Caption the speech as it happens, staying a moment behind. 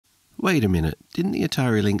Wait a minute, didn't the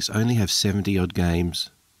Atari Lynx only have 70 odd games?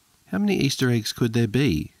 How many Easter eggs could there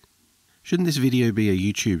be? Shouldn't this video be a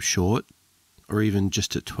YouTube short? Or even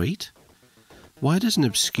just a tweet? Why does an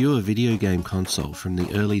obscure video game console from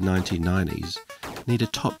the early 1990s need a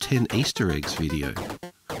top 10 Easter eggs video?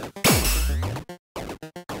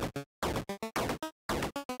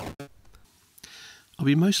 I'll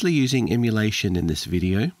be mostly using emulation in this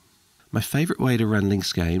video. My favourite way to run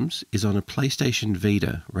Lynx games is on a PlayStation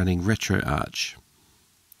Vita running RetroArch.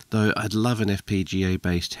 Though I'd love an FPGA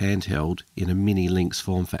based handheld in a mini Lynx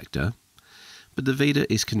form factor, but the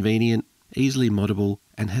Vita is convenient, easily moddable,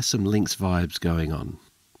 and has some Lynx vibes going on.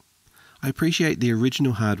 I appreciate the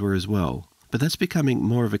original hardware as well, but that's becoming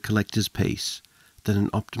more of a collector's piece than an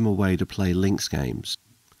optimal way to play Lynx games.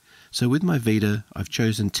 So with my Vita, I've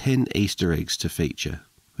chosen 10 Easter eggs to feature,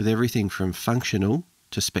 with everything from functional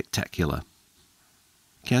to spectacular.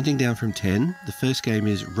 Counting down from 10, the first game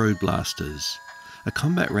is Road Blasters, a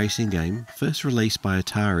combat racing game first released by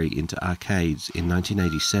Atari into arcades in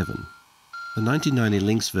 1987. The 1990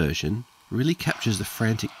 Lynx version really captures the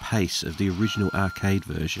frantic pace of the original arcade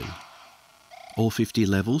version. All 50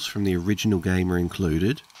 levels from the original game are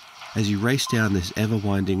included, as you race down this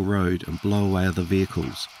ever-winding road and blow away other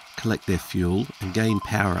vehicles, collect their fuel and gain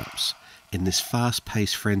power-ups in this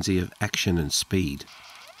fast-paced frenzy of action and speed.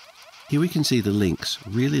 Here we can see the Lynx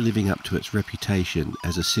really living up to its reputation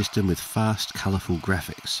as a system with fast, colourful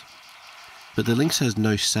graphics. But the Lynx has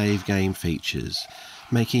no save game features,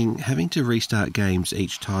 making having to restart games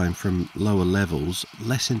each time from lower levels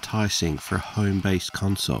less enticing for a home-based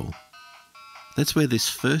console. That's where this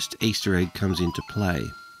first Easter egg comes into play.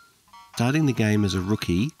 Starting the game as a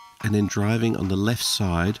rookie and then driving on the left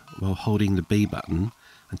side while holding the B button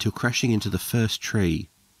until crashing into the first tree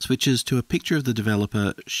switches to a picture of the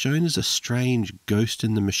developer shown as a strange ghost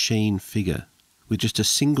in the machine figure with just a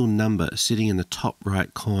single number sitting in the top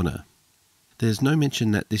right corner. There's no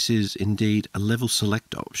mention that this is indeed a level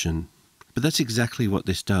select option, but that's exactly what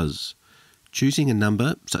this does. Choosing a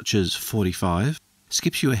number, such as 45,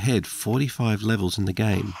 skips you ahead 45 levels in the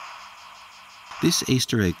game. This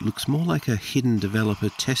Easter egg looks more like a hidden developer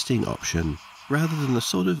testing option, rather than the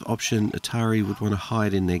sort of option Atari would want to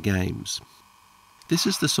hide in their games. This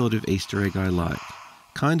is the sort of Easter egg I like.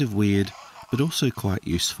 Kind of weird, but also quite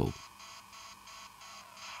useful.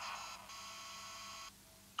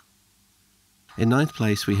 In ninth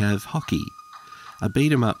place we have Hockey, a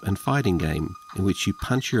beat 'em up and fighting game in which you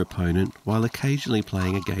punch your opponent while occasionally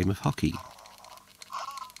playing a game of hockey.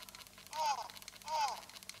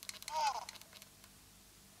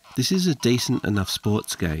 This is a decent enough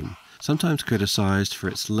sports game, sometimes criticised for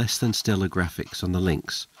its less than stellar graphics on the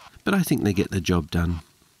Lynx, but I think they get the job done.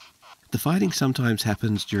 The fighting sometimes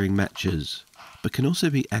happens during matches, but can also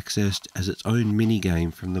be accessed as its own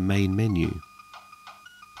mini-game from the main menu.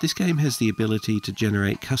 This game has the ability to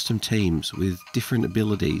generate custom teams with different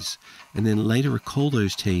abilities, and then later recall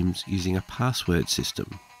those teams using a password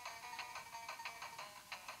system.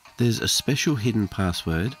 There's a special hidden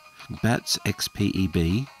password,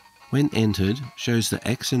 BATSXPEB, when entered shows the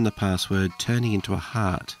X in the password turning into a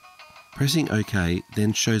heart. Pressing OK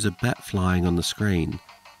then shows a bat flying on the screen,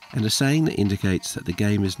 and a saying that indicates that the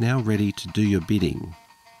game is now ready to do your bidding.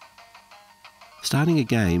 Starting a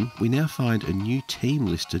game, we now find a new team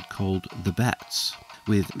listed called the Bats,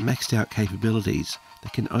 with maxed out capabilities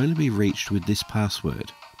that can only be reached with this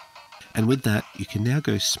password. And with that, you can now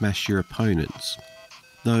go smash your opponents.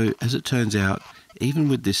 Though, as it turns out, even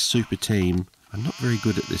with this super team, I'm not very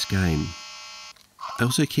good at this game. I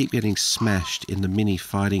also keep getting smashed in the mini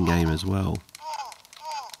fighting game as well.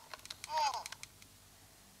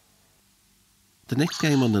 The next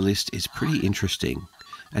game on the list is pretty interesting.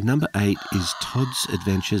 At number 8 is Todd's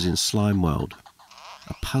Adventures in Slime World,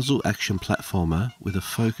 a puzzle action platformer with a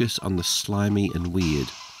focus on the slimy and weird.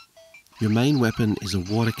 Your main weapon is a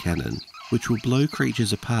water cannon, which will blow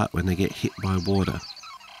creatures apart when they get hit by water.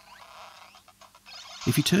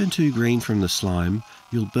 If you turn too green from the slime,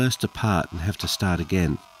 you'll burst apart and have to start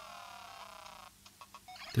again.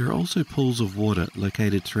 There are also pools of water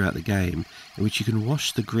located throughout the game in which you can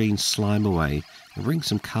wash the green slime away and bring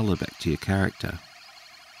some colour back to your character.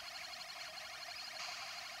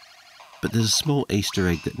 But there's a small Easter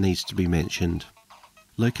egg that needs to be mentioned.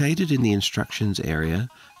 Located in the instructions area,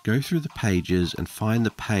 go through the pages and find the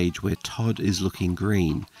page where Todd is looking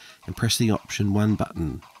green and press the option 1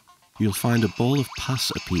 button. You'll find a ball of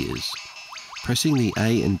pus appears. Pressing the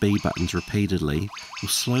A and B buttons repeatedly will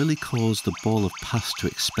slowly cause the ball of pus to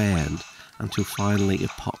expand until finally it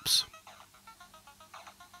pops.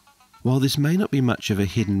 While this may not be much of a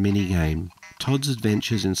hidden minigame, Todd's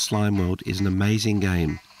Adventures in Slime World is an amazing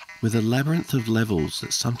game with a labyrinth of levels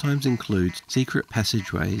that sometimes includes secret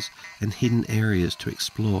passageways and hidden areas to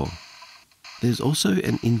explore. There's also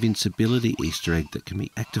an invincibility Easter egg that can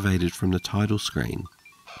be activated from the title screen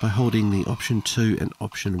by holding the Option 2 and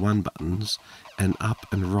Option 1 buttons and up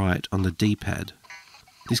and right on the D-pad.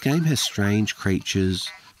 This game has strange creatures,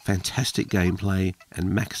 fantastic gameplay,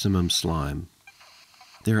 and maximum slime.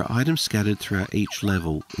 There are items scattered throughout each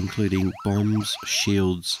level, including bombs,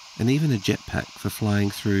 shields, and even a jetpack for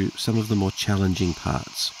flying through some of the more challenging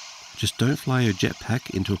parts. Just don't fly your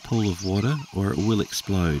jetpack into a pool of water or it will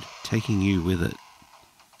explode, taking you with it.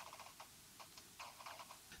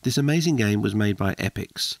 This amazing game was made by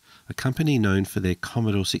Epyx, a company known for their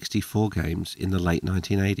Commodore 64 games in the late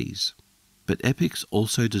 1980s. But Epyx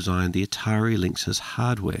also designed the Atari Lynx's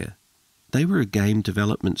hardware. They were a game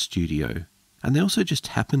development studio, and they also just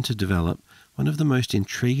happened to develop one of the most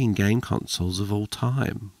intriguing game consoles of all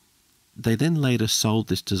time. They then later sold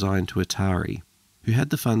this design to Atari, who had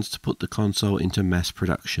the funds to put the console into mass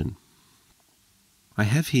production. I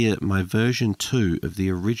have here my version 2 of the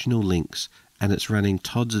original Lynx, and it's running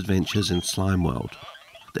Todd's Adventures in Slime World.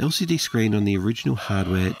 The LCD screen on the original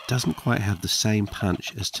hardware doesn't quite have the same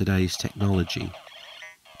punch as today's technology.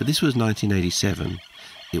 But this was 1987,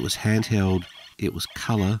 it was handheld, it was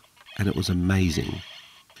colour, and it was amazing.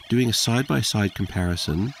 Doing a side-by-side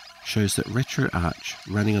comparison shows that RetroArch,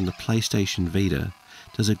 running on the PlayStation Vita,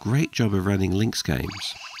 does a great job of running Lynx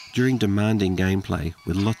games. During demanding gameplay,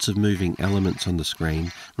 with lots of moving elements on the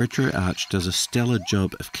screen, RetroArch does a stellar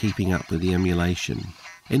job of keeping up with the emulation.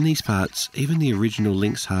 In these parts, even the original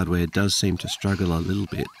Lynx hardware does seem to struggle a little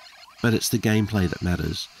bit, but it's the gameplay that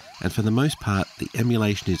matters, and for the most part, the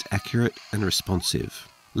emulation is accurate and responsive.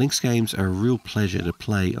 Lynx games are a real pleasure to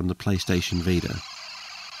play on the PlayStation Vita.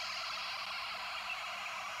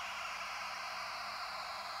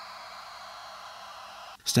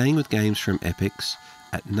 Staying with games from Epyx,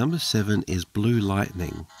 at number 7 is Blue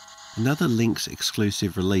Lightning, another Lynx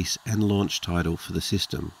exclusive release and launch title for the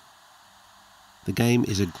system. The game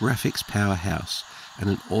is a graphics powerhouse and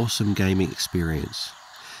an awesome gaming experience.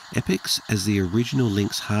 Epyx, as the original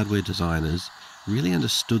Lynx hardware designers, really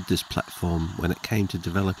understood this platform when it came to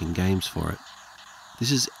developing games for it.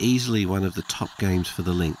 This is easily one of the top games for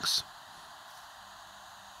the Lynx.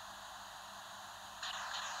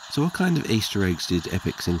 So what kind of Easter eggs did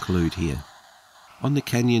Epyx include here? On the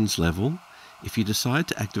Canyons level, if you decide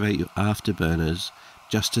to activate your afterburners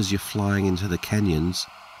just as you're flying into the canyons,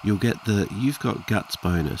 you'll get the You've Got Guts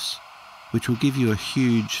bonus, which will give you a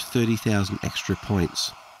huge 30,000 extra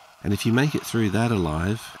points. And if you make it through that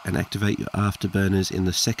alive and activate your afterburners in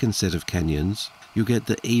the second set of canyons, you'll get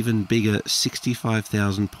the even bigger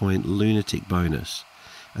 65,000 point lunatic bonus.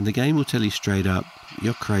 And the game will tell you straight up,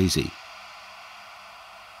 you're crazy.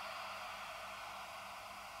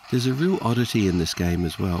 There's a real oddity in this game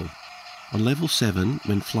as well. On level 7,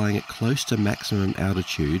 when flying at close to maximum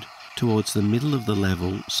altitude, towards the middle of the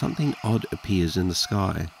level, something odd appears in the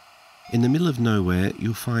sky. In the middle of nowhere,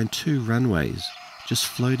 you'll find 2 runways, just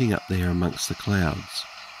floating up there amongst the clouds.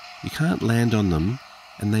 You can't land on them,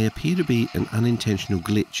 and they appear to be an unintentional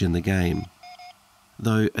glitch in the game.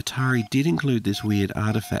 Though Atari did include this weird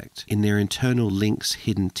artifact in their internal Lynx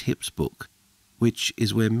Hidden Tips book, which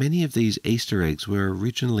is where many of these Easter eggs were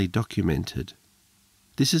originally documented.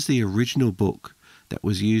 This is the original book that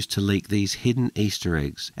was used to leak these hidden Easter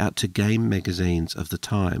eggs out to game magazines of the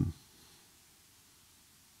time.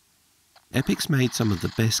 Epyx made some of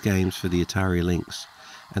the best games for the Atari Lynx,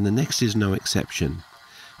 and the next is no exception.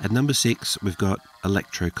 At number 6, we've got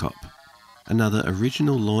Electrocop, another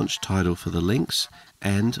original launch title for the Lynx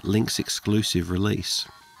and Lynx exclusive release.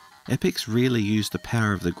 Epyx really used the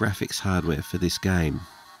power of the graphics hardware for this game.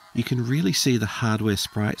 You can really see the hardware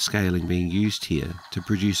sprite scaling being used here to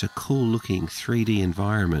produce a cool looking 3D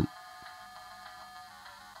environment.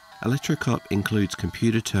 Electrocop includes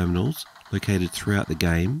computer terminals located throughout the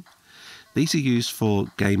game. These are used for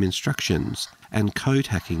game instructions and code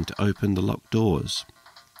hacking to open the locked doors.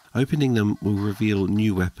 Opening them will reveal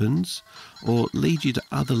new weapons or lead you to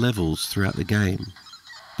other levels throughout the game.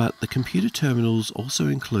 But the computer terminals also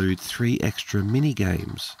include 3 extra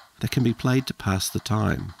mini-games that can be played to pass the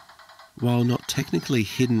time. While not technically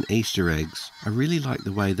hidden Easter eggs, I really like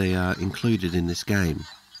the way they are included in this game.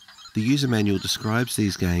 The user manual describes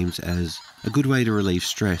these games as a good way to relieve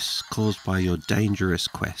stress caused by your dangerous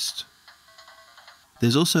quest.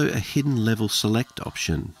 There's also a hidden level select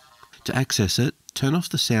option. To access it, turn off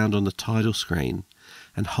the sound on the title screen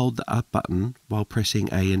and hold the up button while pressing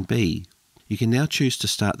A and B. You can now choose to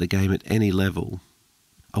start the game at any level.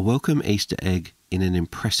 A welcome Easter egg in an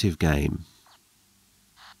impressive game.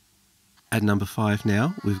 At number 5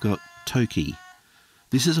 now, we've got Toki.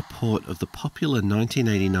 This is a port of the popular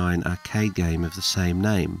 1989 arcade game of the same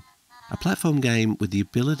name. A platform game with the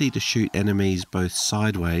ability to shoot enemies both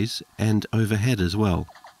sideways and overhead as well.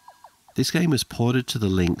 This game was ported to the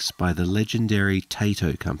Lynx by the legendary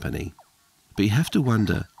Taito company. But you have to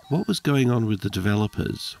wonder, what was going on with the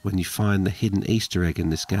developers when you find the hidden Easter egg in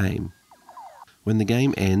this game? When the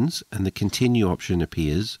game ends and the continue option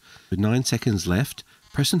appears, with 9 seconds left,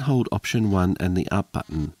 press and hold option 1 and the up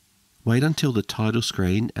button. Wait until the title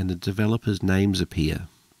screen and the developers' names appear.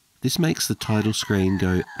 This makes the title screen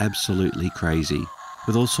go absolutely crazy,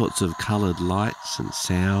 with all sorts of coloured lights and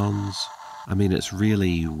sounds. I mean, it's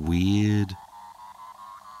really weird.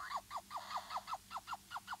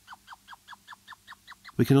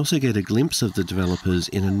 We can also get a glimpse of the developers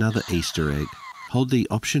in another Easter egg. Hold the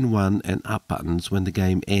option 1 and up buttons when the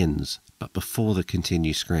game ends, but before the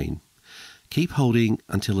continue screen. Keep holding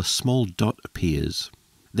until a small dot appears.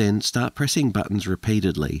 Then start pressing buttons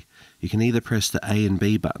repeatedly. You can either press the A and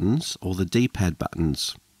B buttons or the D-pad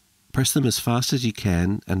buttons. Press them as fast as you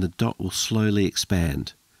can and the dot will slowly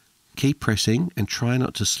expand. Keep pressing and try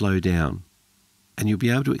not to slow down. And you'll be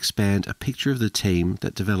able to expand a picture of the team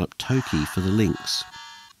that developed Toki for the Lynx.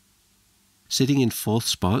 Sitting in 4th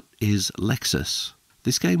spot is Lexus.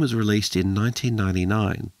 This game was released in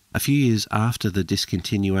 1999, a few years after the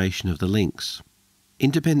discontinuation of the Lynx.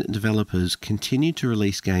 Independent developers continued to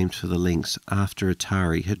release games for the Lynx after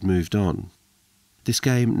Atari had moved on. This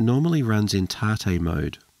game normally runs in Tate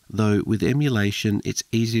mode, though with emulation it's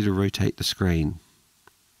easy to rotate the screen.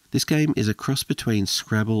 This game is a cross between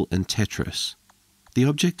Scrabble and Tetris. The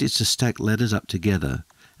object is to stack letters up together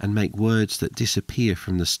and make words that disappear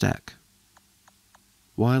from the stack.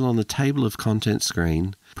 While on the table of contents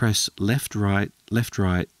screen, press left, right,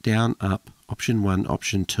 down, up, option 1,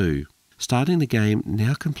 option 2. Starting the game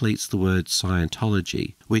now completes the word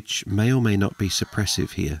Scientology, which may or may not be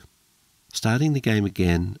suppressive here. Starting the game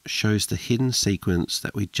again shows the hidden sequence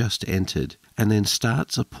that we just entered, and then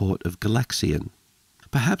starts a port of Galaxian.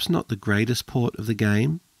 Perhaps not the greatest port of the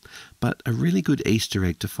game, but a really good Easter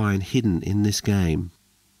egg to find hidden in this game.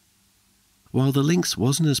 While the Lynx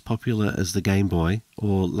wasn't as popular as the Game Boy,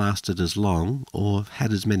 or lasted as long, or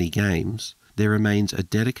had as many games, there remains a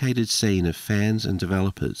dedicated scene of fans and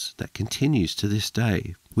developers that continues to this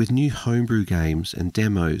day, with new homebrew games and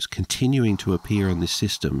demos continuing to appear on this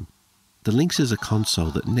system. The Lynx is a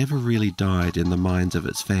console that never really died in the minds of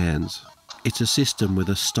its fans. It's a system with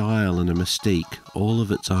a style and a mystique all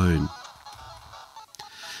of its own.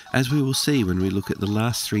 As we will see when we look at the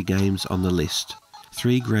last 3 games on the list,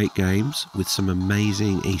 3 great games with some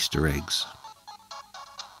amazing Easter eggs.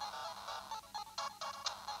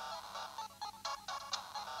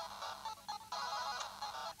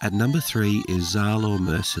 At number 3 is Zalor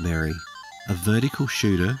Mercenary, a vertical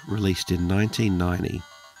shooter released in 1990.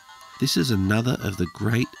 This is another of the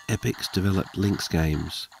great Epic's developed Lynx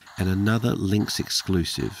games, and another Lynx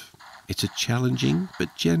exclusive. It's a challenging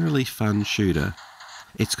but generally fun shooter.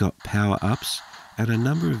 It's got power-ups and a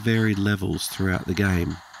number of varied levels throughout the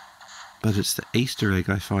game. But it's the Easter egg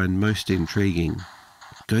I find most intriguing.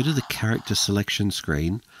 Go to the character selection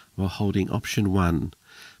screen while holding option 1.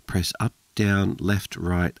 Press up, down, left,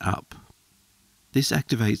 right, up. This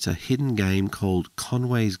activates a hidden game called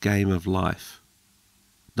Conway's Game of Life.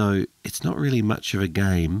 Though it's not really much of a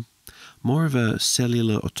game, more of a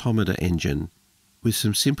cellular automata engine, with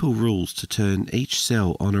some simple rules to turn each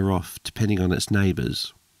cell on or off depending on its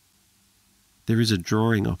neighbours. There is a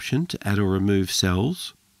drawing option to add or remove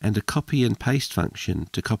cells, and a copy and paste function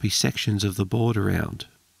to copy sections of the board around.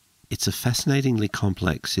 It's a fascinatingly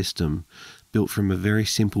complex system, built from a very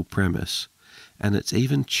simple premise, and it's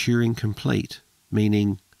even Turing complete,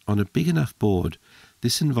 meaning on a big enough board,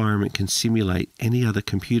 this environment can simulate any other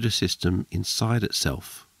computer system inside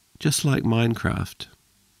itself, just like Minecraft.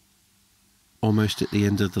 Almost at the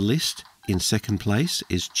end of the list, in second place,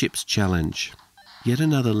 is Chip's Challenge, yet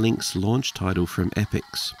another Lynx launch title from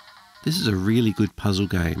Epic's. This is a really good puzzle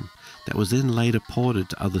game that was then later ported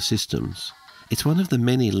to other systems. It's one of the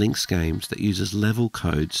many Lynx games that uses level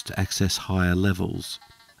codes to access higher levels,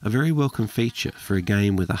 a very welcome feature for a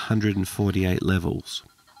game with 148 levels.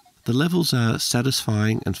 The levels are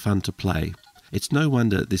satisfying and fun to play. It's no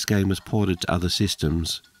wonder this game was ported to other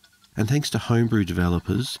systems, and thanks to homebrew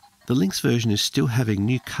developers, the Lynx version is still having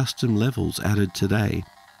new custom levels added today.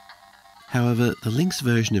 However, the Lynx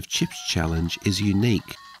version of Chip's Challenge is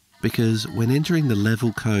unique because when entering the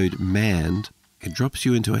level code MAND, it drops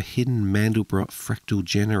you into a hidden Mandelbrot fractal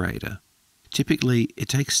generator. Typically, it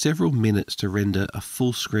takes several minutes to render a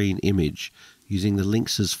full-screen image using the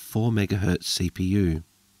Lynx's 4 MHz CPU.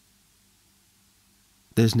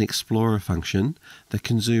 There's an explorer function that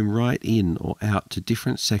can zoom right in or out to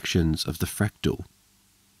different sections of the fractal.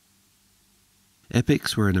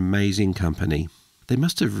 Epyx were an amazing company. They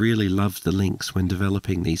must have really loved the Lynx when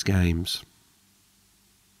developing these games.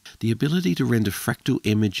 The ability to render fractal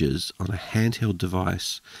images on a handheld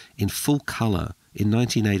device in full colour in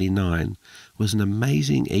 1989 was an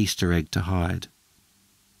amazing Easter egg to hide.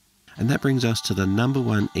 And that brings us to the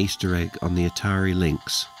 #1 Easter egg on the Atari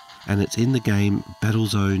Lynx, and it's in the game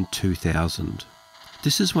Battlezone 2000.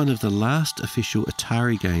 This is one of the last official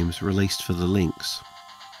Atari games released for the Lynx.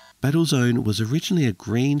 Battlezone was originally a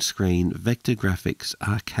green screen vector graphics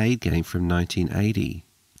arcade game from 1980.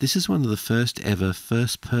 This is one of the first ever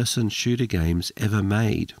first-person shooter games ever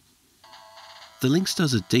made. The Lynx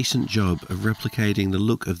does a decent job of replicating the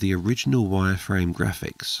look of the original wireframe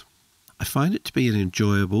graphics. I find it to be an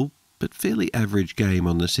enjoyable but fairly average game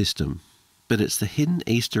on the system. But it's the hidden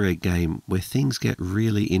Easter egg game where things get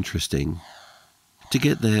really interesting. To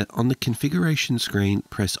get there, on the configuration screen,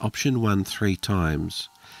 press Option 1 3 times.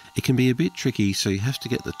 It can be a bit tricky, so you have to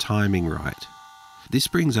get the timing right. This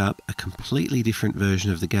brings up a completely different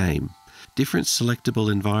version of the game, different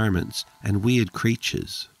selectable environments and weird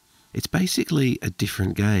creatures. It's basically a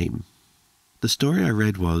different game. The story I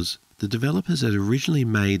read was, the developers had originally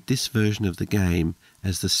made this version of the game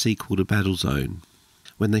as the sequel to Battlezone.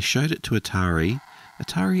 When they showed it to Atari,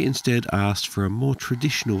 Atari instead asked for a more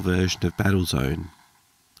traditional version of Battlezone.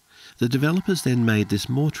 The developers then made this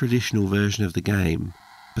more traditional version of the game,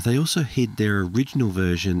 but they also hid their original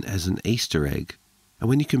version as an Easter egg. And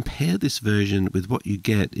when you compare this version with what you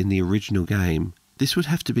get in the original game, this would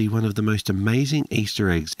have to be one of the most amazing Easter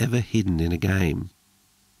eggs ever hidden in a game.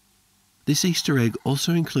 This Easter egg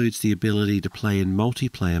also includes the ability to play in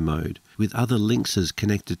multiplayer mode with other Lynxes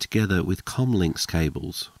connected together with comlinks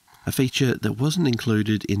cables, a feature that wasn't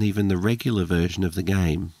included in even the regular version of the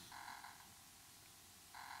game.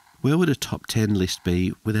 Where would a top 10 list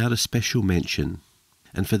be without a special mention?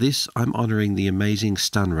 And for this, I'm honouring the amazing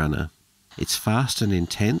Stun Runner. It's fast and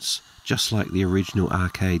intense, just like the original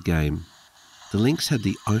arcade game. The Lynx had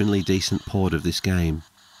the only decent port of this game,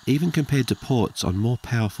 even compared to ports on more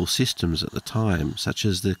powerful systems at the time, such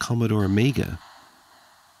as the Commodore Amiga.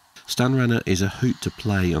 Stun Runner is a hoot to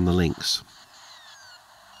play on the Lynx.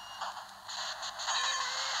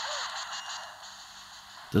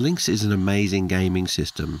 The Lynx is an amazing gaming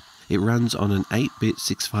system. It runs on an 8-bit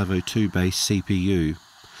 6502 based CPU,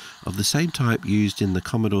 of the same type used in the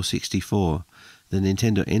Commodore 64, the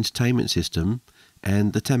Nintendo Entertainment System,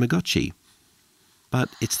 and the Tamagotchi. But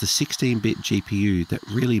it's the 16-bit GPU that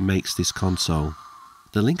really makes this console.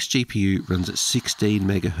 The Lynx GPU runs at 16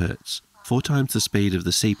 MHz, 4 times the speed of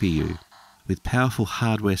the CPU, with powerful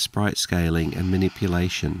hardware sprite scaling and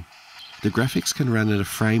manipulation. The graphics can run at a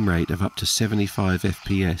frame rate of up to 75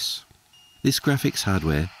 FPS. This graphics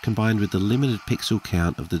hardware, combined with the limited pixel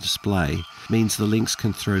count of the display, means the Lynx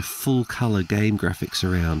can throw full-colour game graphics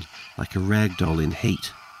around like a ragdoll in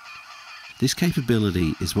heat. This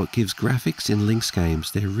capability is what gives graphics in Lynx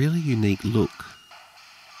games their really unique look.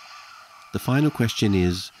 The final question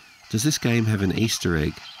is, does this game have an Easter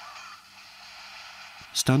egg?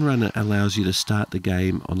 Stun Runner allows you to start the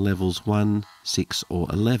game on levels 1, 6 or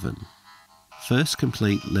 11. First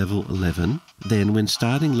complete level 11, then when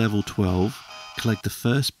starting level 12, collect the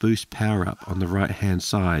first boost power-up on the right-hand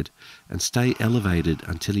side and stay elevated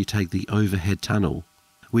until you take the overhead tunnel,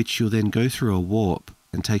 which you'll then go through a warp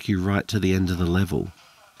and take you right to the end of the level.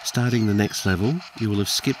 Starting the next level, you will have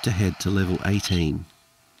skipped ahead to level 18.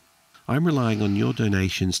 I'm relying on your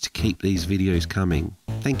donations to keep these videos coming.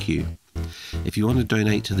 Thank you. If you want to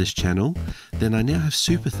donate to this channel, then I now have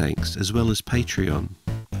SuperThanks as well as Patreon.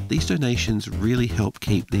 These donations really help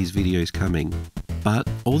keep these videos coming. But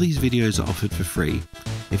all these videos are offered for free.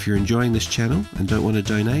 If you're enjoying this channel and don't want to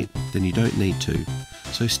donate, then you don't need to.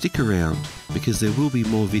 So stick around, because there will be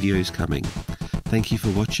more videos coming. Thank you for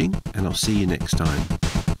watching, and I'll see you next time.